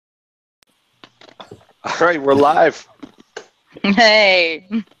All right, we're live. Hey,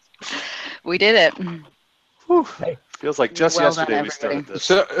 we did it. Whew. Feels like just Well done, yesterday we everybody. started this.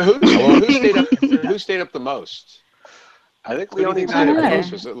 So who stayed up the most? I think Who do you Leone think and stayed I. up the know.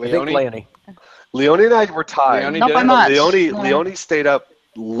 most? Was it I think Leone? Leonie. Leone and I were tied. Leone Not did by it? much. Leone stayed up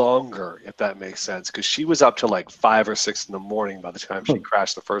longer, if that makes sense, because she was up till like 5 or 6 in the morning by the time she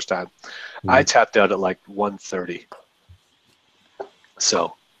crashed the first time. I tapped out at like 1:30.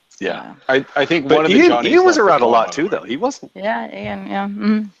 So, yeah. I think But one of the Johnnies Ian was left around a the lot call. too, though. He wasn't. Yeah, Ian, yeah.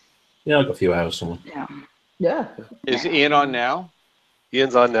 Yeah, like a few hours somewhere. Yeah. Yeah. Is Ian on now?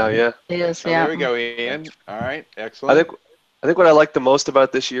 Ian's on now, yeah. It is, Oh, yeah. there we go, Ian. All right, I excellent. think what I like the most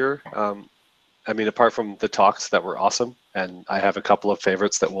about this year, I mean, apart from the talks that were awesome, and I have a couple of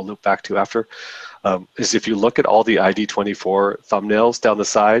favorites that we'll loop back to after, is if you look at all the ID24 thumbnails down the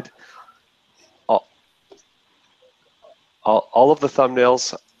side, all of the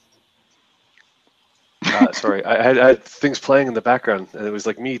thumbnails. Sorry, I had things playing in the background, and it was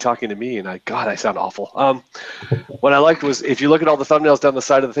like me talking to me, and I sound awful. What I liked was if you look at all the thumbnails down the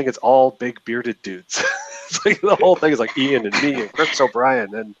side of the thing, it's all big bearded dudes. It's like the whole thing is like Ian and me and Chris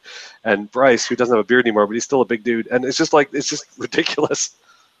O'Brien and Bryce, who doesn't have a beard anymore, but he's still a big dude, and it's just ridiculous.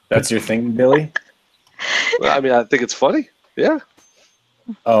 That's your thing, Billy? Well, I mean, I think it's funny. Yeah.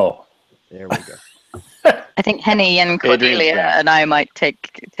 Oh. There we go. I think Henny and Cordelia and I might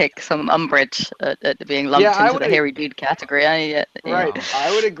take some umbrage at being lumped into the hairy dude category. Right.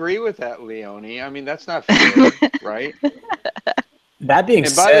 I would agree with that, Leone. I mean, that's not fair, right? That being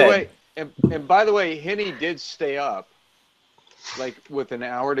And said, by the way, Henny did stay up, like with an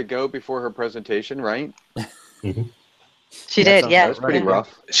hour to go before her presentation, right? She did, yeah. That was pretty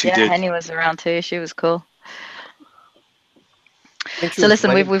rough. She did. Henny was around too. She was cool. So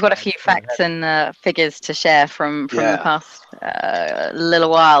listen, we've got a few facts and figures to share from the past little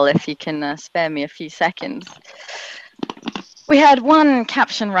while, if you can spare me a few seconds. We had one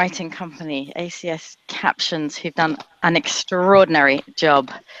caption writing company, ACS Captions, who've done an extraordinary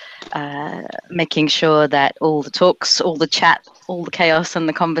job making sure that all the talks, all the chat, all the chaos and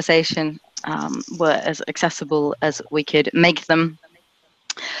the conversation were as accessible as we could make them.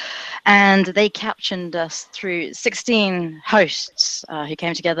 And they captioned us through 16 hosts who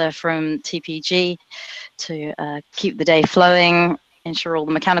came together from TPG to keep the day flowing, ensure all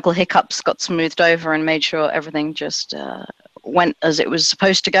the mechanical hiccups got smoothed over, and made sure everything just went as it was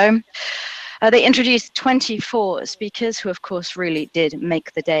supposed to go. They introduced 24 speakers who, of course, really did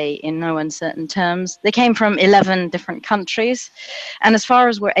make the day in no uncertain terms. They came from 11 different countries. And as far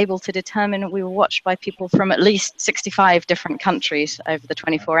as we're able to determine, we were watched by people from at least 65 different countries over the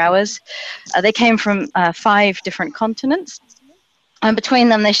 24 hours. They came from 5 different continents. And between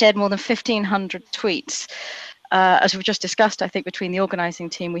them, they shared more than 1,500 tweets. As we've just discussed, I think between the organizing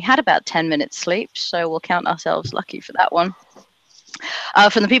team, we had about 10 minutes sleep. So we'll count ourselves lucky for that one.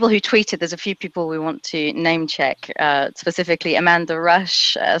 From the people who tweeted, there's a few people we want to name check, specifically Amanda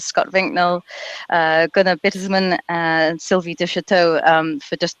Rush, Scott Vinknell, Gunnar Bittersman, and Sylvie Duchateau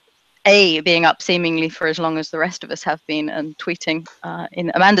for just being up seemingly for as long as the rest of us have been and tweeting.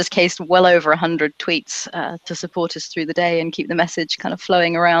 In Amanda's case, well over 100 tweets to support us through the day and keep the message kind of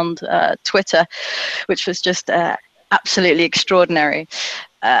flowing around Twitter, which was just absolutely extraordinary.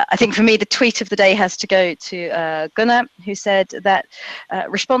 I think for me, the tweet of the day has to go to Gunnar, who said that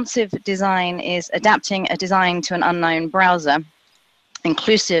responsive design is adapting a design to an unknown browser.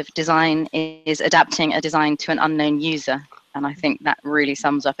 Inclusive design is adapting a design to an unknown user. And I think that really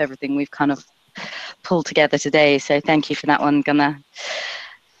sums up everything we've kind of pulled together today. So thank you for that one, Gunnar.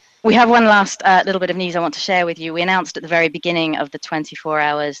 We have one last little bit of news I want to share with you. We announced at the very beginning of the 24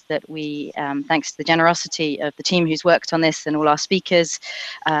 hours that we, thanks to the generosity of the team who's worked on this and all our speakers,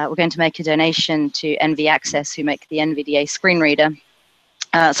 we're going to make a donation to NV Access, who make the NVDA screen reader.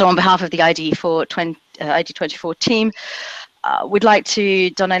 So on behalf of the ID24 team, we'd like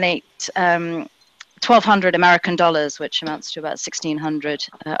to donate $1,200 American dollars, which amounts to about 1,600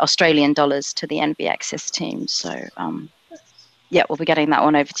 Australian dollars to the NV Access team. So yeah, we'll be getting that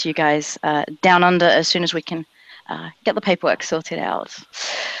one over to you guys down under as soon as we can get the paperwork sorted out.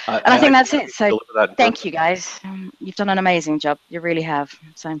 And I think that's it. So thank you guys. You've done an amazing job. You really have.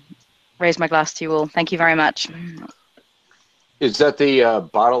 So raise my glass to you all. Thank you very much. Is that the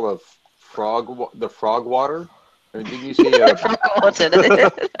bottle of frog water? Or did you see a Frog water?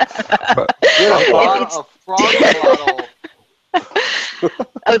 a frog bottle?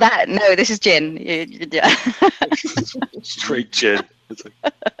 Oh, no, this is gin. Yeah. Straight gin.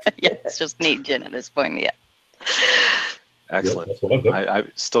 Yeah, it's just neat gin at this point, yeah. Excellent.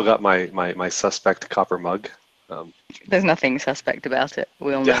 I've still got my suspect copper mug. There's nothing suspect about it.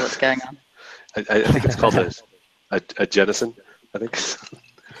 We all know what's going on. I think it's called a jettison, I think.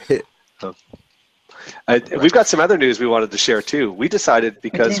 We've got some other news we wanted to share too. We decided,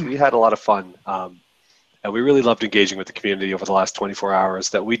 because we had a lot of fun, and we really loved engaging with the community over the last 24 hours,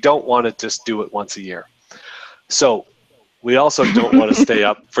 that we don't want to just do it once a year. So we also don't want to stay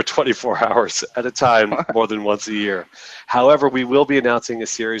up for 24 hours at a time more than once a year. However, we will be announcing a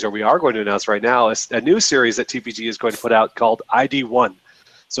series, or we are going to announce right now, a new series that TPG is going to put out called ID1.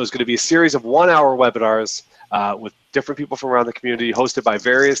 So it's going to be a series of 1-hour webinars with different people from around the community, hosted by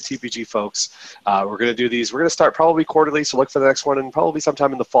various TPG folks. We're going to do these. We're going to start probably quarterly, so look for the next one, and probably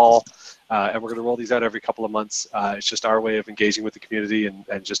sometime in the fall. And we're going to roll these out every couple of months. It's just our way of engaging with the community and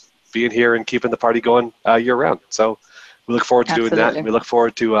just being here and keeping the party going year-round. So we look forward to doing that, and we look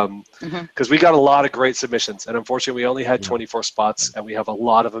forward to, because we got a lot of great submissions, and unfortunately we only had 24 spots, and we have a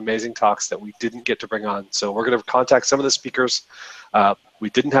lot of amazing talks that we didn't get to bring on. So we're going to contact some of the speakers. We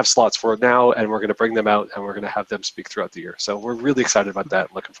didn't have slots for it now, and we're going to bring them out, and we're going to have them speak throughout the year. So we're really excited about that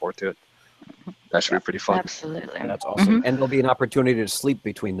and looking forward to it. That should be pretty fun. Absolutely. That's awesome. And there'll be an opportunity to sleep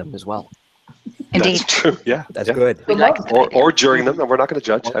between them as well. Indeed. That's true. Yeah. That's good. Or during them, and we're not going to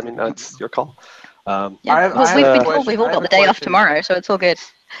judge. I mean, that's your call. We've all got the day off tomorrow, so it's all good.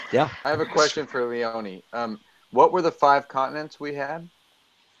 Yeah. I have a question for Leonie. What were the 5 continents we had?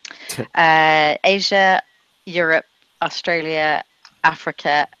 Asia, Europe, Australia,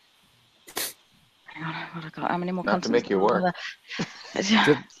 Africa. Hang on, what have I got? How many more Not to continents? make you work.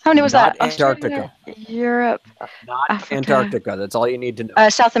 How many was Not that? Antarctica. Australia, Europe, Not Africa. Antarctica. That's all you need to know.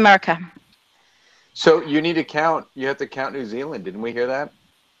 South America. So you need to count. You have to count New Zealand. Didn't we hear that?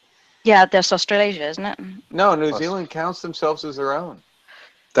 Yeah, there's Australasia, isn't it? No, New Zealand counts themselves as their own.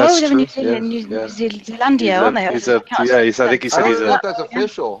 That's they were true. New Zealand, New Zealandia, aren't they? I think he said I he's don't know a if that's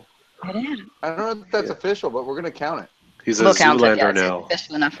official. I don't know if that's official, but we're going to count it. he's a We'll count it, Zoolander yeah, now. it's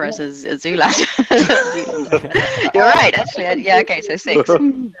official enough for us as Zoolander. You're right, actually. Yeah, okay, so 6.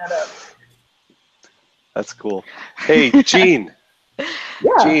 That's cool. Hey, Gene.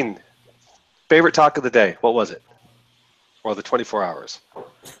 Gene, favorite talk of the day. What was it? Or the 24 hours?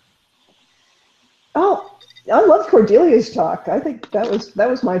 Oh, I love Cordelia's talk. I think that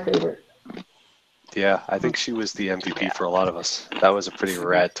was my favorite. Yeah, I think she was the MVP for a lot of us. That was a pretty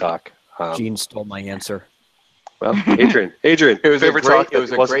rad talk. Gene stole my answer. Well, Adrian, It was favorite a great, talk. it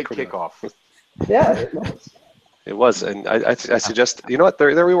was a great kickoff. Yeah. It was, and I suggest, you know what?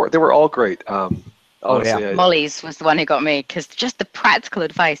 They were all great. Honestly, Molly's was the one who got me, because just the practical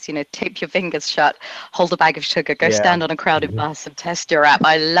advice, tape your fingers shut, hold a bag of sugar, go stand on a crowded bus and test your app.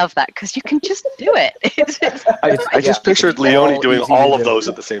 I love that, because you can just do it. I just pictured Leonie doing all of those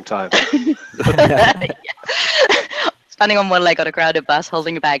at the same time. Standing on one leg on a crowded bus,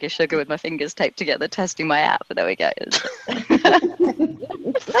 holding a bag of sugar with my fingers taped together, testing my app. But there we go.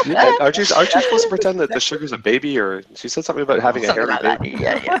 Aren't you supposed to pretend that the sugar's a baby, or she said something about having a hairy baby?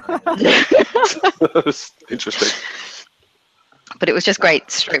 Yeah. That was interesting. But it was just great,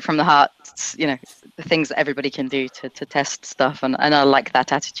 straight from the heart. The things that everybody can do to test stuff, and I like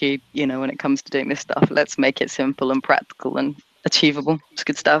that attitude. When it comes to doing this stuff, let's make it simple and practical and achievable. It's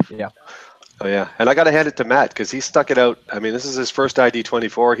good stuff. Yeah. Oh yeah, and I got to hand it to Matt, because he stuck it out. I mean, this is his first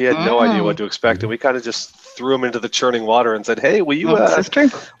ID24. He had no idea what to expect, and we kind of just threw him into the churning water and said, "Hey, will you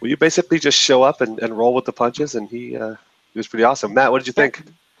basically just show up and roll with the punches?" And he was pretty awesome. Matt, what did you think?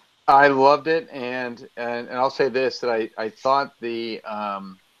 I loved it, and I'll say this, that I thought the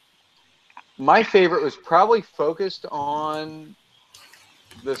my favorite was probably focused on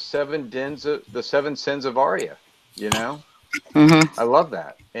the 7 sins of Arya. I love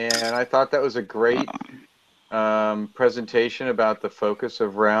that, and I thought that was a great presentation about the focus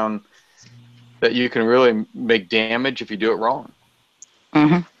around that you can really make damage if you do it wrong.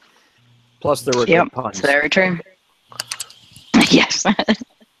 Plus, there were good puns. That's very true. Yes. I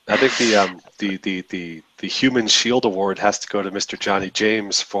think the Human Shield Award has to go to Mr. Johnny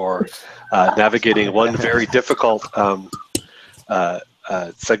James for navigating one very difficult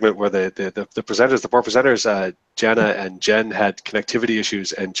segment where the four presenters, Jana and Jen, had connectivity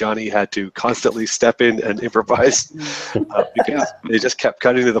issues, and Johnny had to constantly step in and improvise because they just kept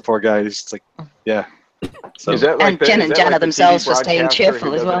cutting to the poor guy. He's just like, yeah. So, and Jen and Jana themselves were staying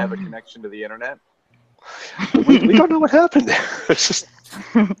cheerful as well. Have a connection to the internet. we don't know what happened there. It's just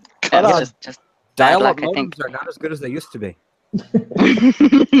just dial-up luck, I think. modems are not as good as they used to be.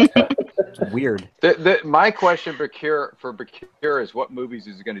 It's weird. My question for Bakir is, what movies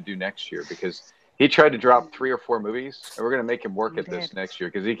is he going to do next year? Because he tried to drop 3 or 4 movies, and we're going to make him work at this next year,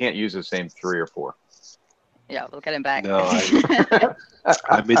 because he can't use the same 3 or 4. Yeah, we'll get him back. No,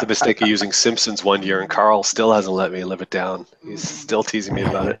 I made the mistake of using Simpsons one year, and Carl still hasn't let me live it down. He's still teasing me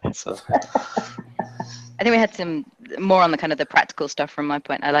about it. So. I think we had some more on the kind of the practical stuff from my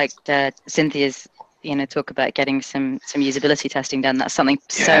point. I liked Cynthia's, talk about getting some usability testing done. That's something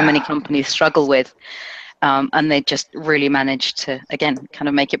so many companies struggle with, and they just really managed to, again, kind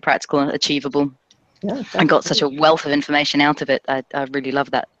of make it practical and achievable. Yeah, and got such a wealth of information out of it. I really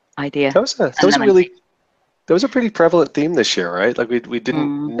love that idea. That was a pretty prevalent theme this year, right? Like we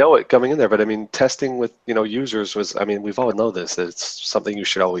didn't know it coming in there, but I mean, testing with users was. I mean, we've all know this. That it's something you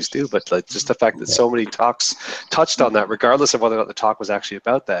should always do, but like just the fact that so many talks touched on that, regardless of whether or not the talk was actually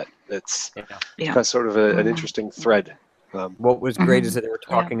about that, it's sort of an interesting thread. What was great is that they were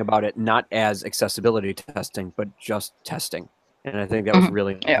talking about it not as accessibility testing, but just testing, and I think that was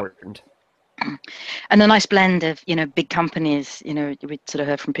really important. And a nice blend of big companies. We sort of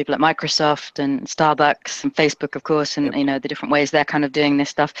heard from people at Microsoft and Starbucks and Facebook, of course, and the different ways they're kind of doing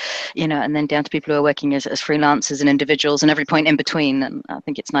this stuff. And then down to people who are working as freelancers and individuals, and every point in between. And I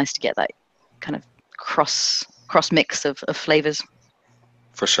think it's nice to get that kind of cross mix of flavors.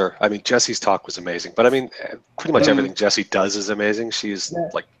 For sure. I mean, Jessie's talk was amazing, but I mean, pretty much everything Jessie does is amazing. She's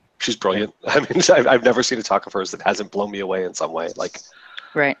she's brilliant. I mean, I've never seen a talk of hers that hasn't blown me away in some way.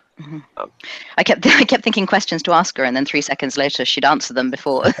 Right. I kept thinking questions to ask her, and then 3 seconds later she'd answer them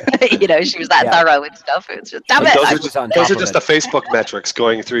before she was that thorough with stuff. It was just damn it. Those are just the Facebook metrics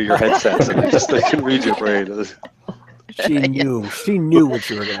going through your headsets, and they can read your brain. She knew what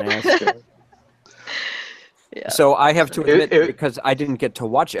you were going to ask her. Yeah. So I have to admit, because I didn't get to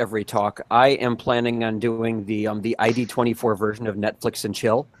watch every talk, I am planning on doing the ID24 version of Netflix and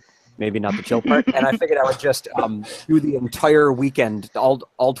chill. Maybe not the chill part. And I figured I would just do the entire weekend,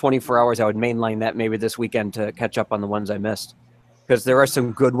 all 24 hours. I would mainline that maybe this weekend to catch up on the ones I missed. Because there are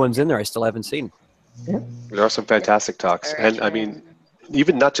some good ones in there I still haven't seen. Yeah. There are some fantastic talks. And I mean,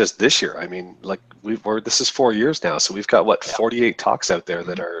 even not just this year. I mean, this is 4 years now. So we've got, 48 talks out there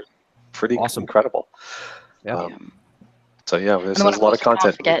that are pretty incredible. Yeah. There's a lot of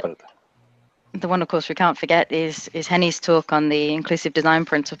content. The one, of course, we can't forget is Henny's talk on the inclusive design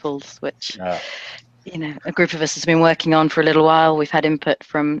principles, which a group of us has been working on for a little while. We've had input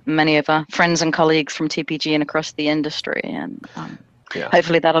from many of our friends and colleagues from TPG and across the industry, and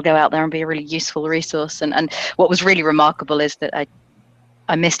hopefully that'll go out there and be a really useful resource. And what was really remarkable is that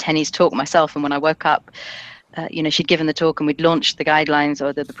I missed Henny's talk myself, and when I woke up, she'd given the talk and we'd launched the guidelines,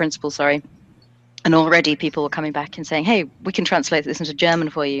 or the principles, sorry. And already people were coming back and saying, hey, we can translate this into German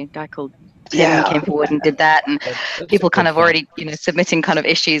for you. A guy called Tim came forward and did that. And people kind of already, submitting kind of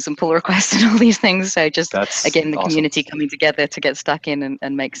issues and pull requests and all these things. So just, again, the community coming together to get stuck in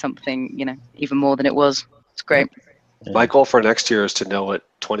and make something, even more than it was. It's great. My goal for next year is to know what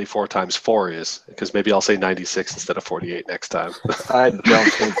 24 times 4 is, because maybe I'll say 96 instead of 48 next time. I don't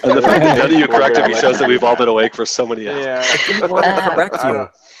think so. And the fact that none of you corrected me shows that we've all been awake for so many hours. Yeah. I didn't want to correct you.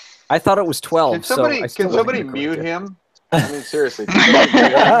 I thought it was 12. Can somebody mute him? I mean, seriously.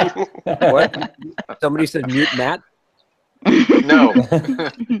 What? Somebody said mute Matt? No.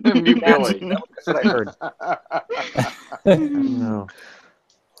 Mute Billy. That's what I heard. No.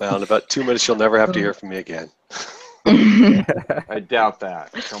 Well, in about 2 minutes, you'll never have to hear from me again. I doubt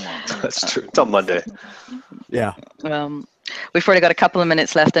that. Come on. That's true. Until Monday. Yeah. We've already got a couple of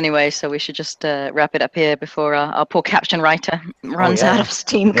minutes left anyway, so we should just wrap it up here before our poor caption writer runs out of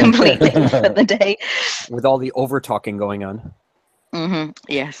steam completely for the day. With all the over-talking going on.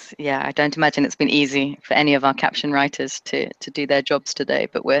 Yes. Yeah, I don't imagine it's been easy for any of our caption writers to do their jobs today,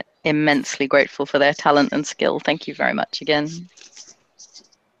 but we're immensely grateful for their talent and skill. Thank you very much again.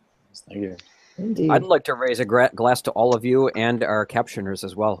 Thank you. Indeed. I'd like to raise a glass to all of you and our captioners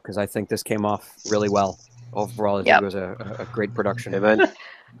as well, because I think this came off really well. Overall, I think it was a great production. Amen.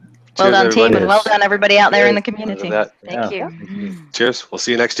 Well done, team, and well done, everybody out there in the community. Thank you. Cheers. We'll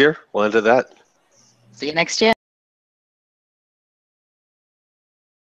see you next year. We'll end at that. See you next year.